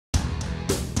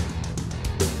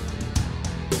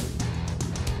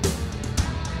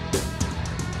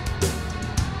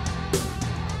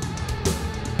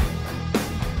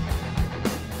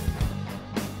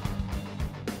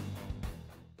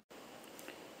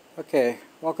Okay,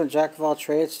 welcome to Jack of all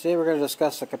trades. Today we're going to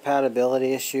discuss a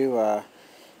compatibility issue.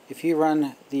 If you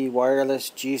run the wireless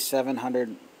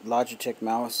G700 Logitech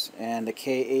mouse and the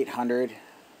K800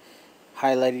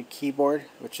 highlighted keyboard,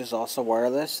 which is also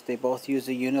wireless, they both use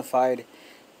the unified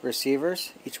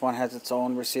receivers. Each one has its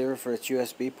own receiver for its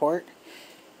USB port.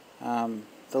 The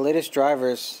latest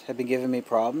drivers have been giving me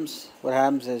problems. What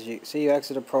happens is you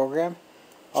exit a program,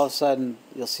 all of a sudden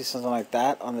you'll see something like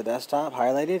that on the desktop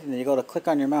highlighted, and then you go to click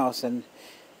on your mouse and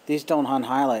these don't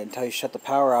unhighlight until you shut the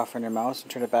power off on your mouse and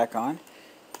turn it back on.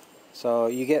 So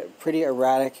you get pretty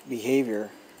erratic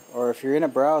behavior. Or if you're in a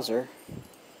browser,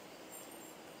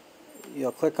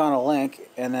 you'll click on a link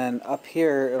and then up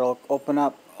here it'll open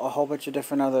up a whole bunch of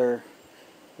different other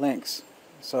links.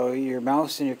 So your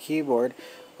mouse and your keyboard,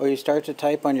 or you start to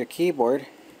type on your keyboard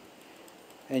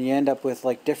and you end up with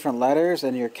like different letters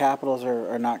and your capitals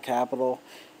are not capital.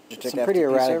 It's some pretty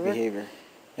erratic behavior.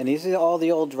 And these are all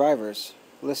the old drivers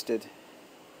listed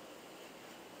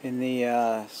in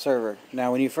the server.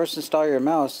 Now when you first install your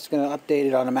mouse, it's going to update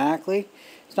it automatically.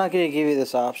 It's not going to give you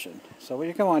this option. So what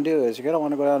you're going to want to do is you're going to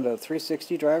want to go down to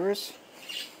 360 drivers.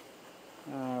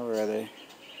 Where are they?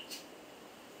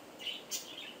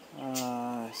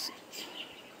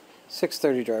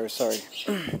 630 drivers, sorry.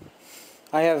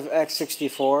 I have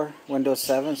x64 Windows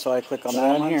 7, so I click on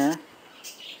that one here.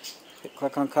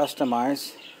 Click on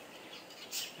Customize,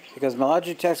 because my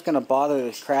Logitech's going to bother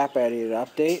the crap out of you to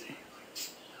update.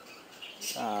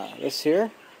 This here,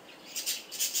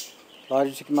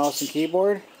 Logitech mouse and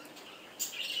keyboard.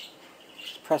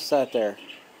 Just press that there.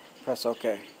 Press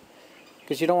OK,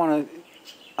 because you don't want to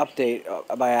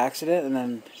update by accident, and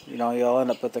then you'll end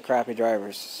up with the crappy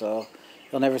drivers. So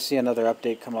you'll never see another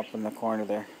update come up in the corner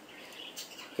there.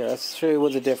 Okay, let's show you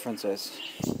what the difference is.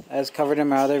 As covered in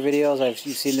my other videos,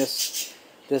 you've seen this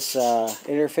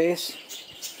interface.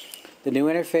 The new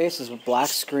interface is a black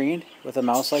screen with a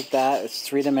mouse like that. It's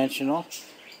three-dimensional,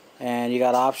 and you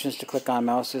got options to click on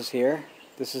mouses here.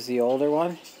 This is the older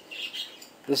one.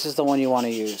 This is the one you want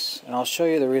to use, and I'll show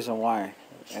you the reason why.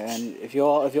 And if you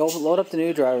load up the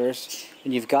new drivers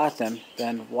and you've got them,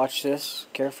 then watch this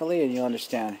carefully and you'll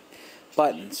understand.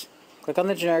 Buttons. Click on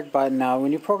the generic button. Now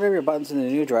when you program your buttons in the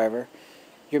new driver,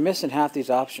 you're missing half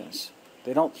these options.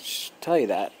 They don't tell you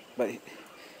that, but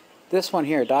this one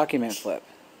here, document flip,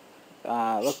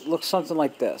 looks something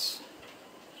like this.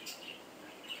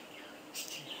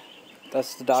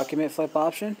 That's the document flip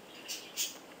option.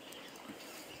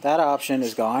 That option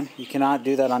is gone. You cannot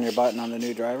do that on your button on the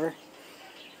new driver.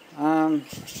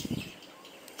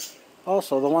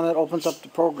 Also, the one that opens up the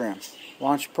program,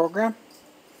 launch program.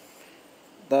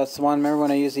 That's the one, remember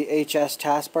when I used the HS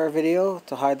taskbar video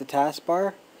to hide the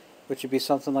taskbar, which would be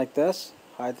something like this.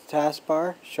 Hide the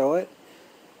taskbar, show it.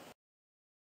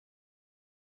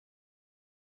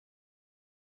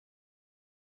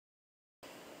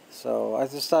 So I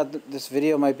just thought that this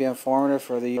video might be informative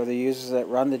for the users that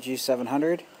run the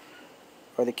G700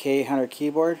 or the K800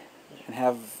 keyboard and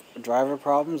have driver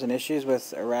problems and issues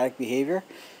with erratic behavior.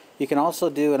 You can also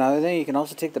do another thing. You can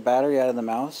also take the battery out of the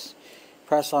mouse,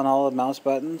 press on all the mouse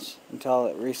buttons until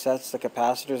it resets the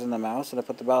capacitors in the mouse, and then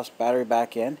put the mouse battery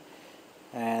back in,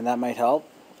 and that might help.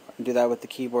 Do that with the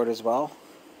keyboard as well.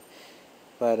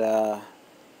 But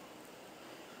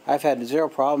I've had zero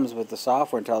problems with the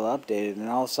software until I updated, and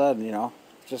all of a sudden,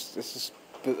 this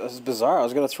is bizarre. I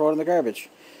was going to throw it in the garbage,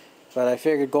 but I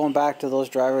figured going back to those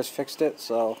drivers fixed it.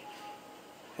 So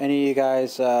any of you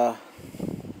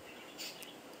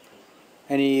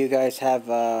guys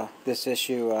have this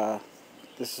issue,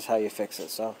 this is how you fix it.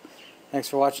 So thanks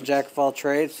for watching Jack of all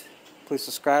trades. Please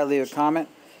subscribe, leave a comment,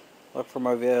 look for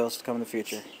more videos to come in the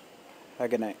future. Have a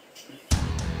good night.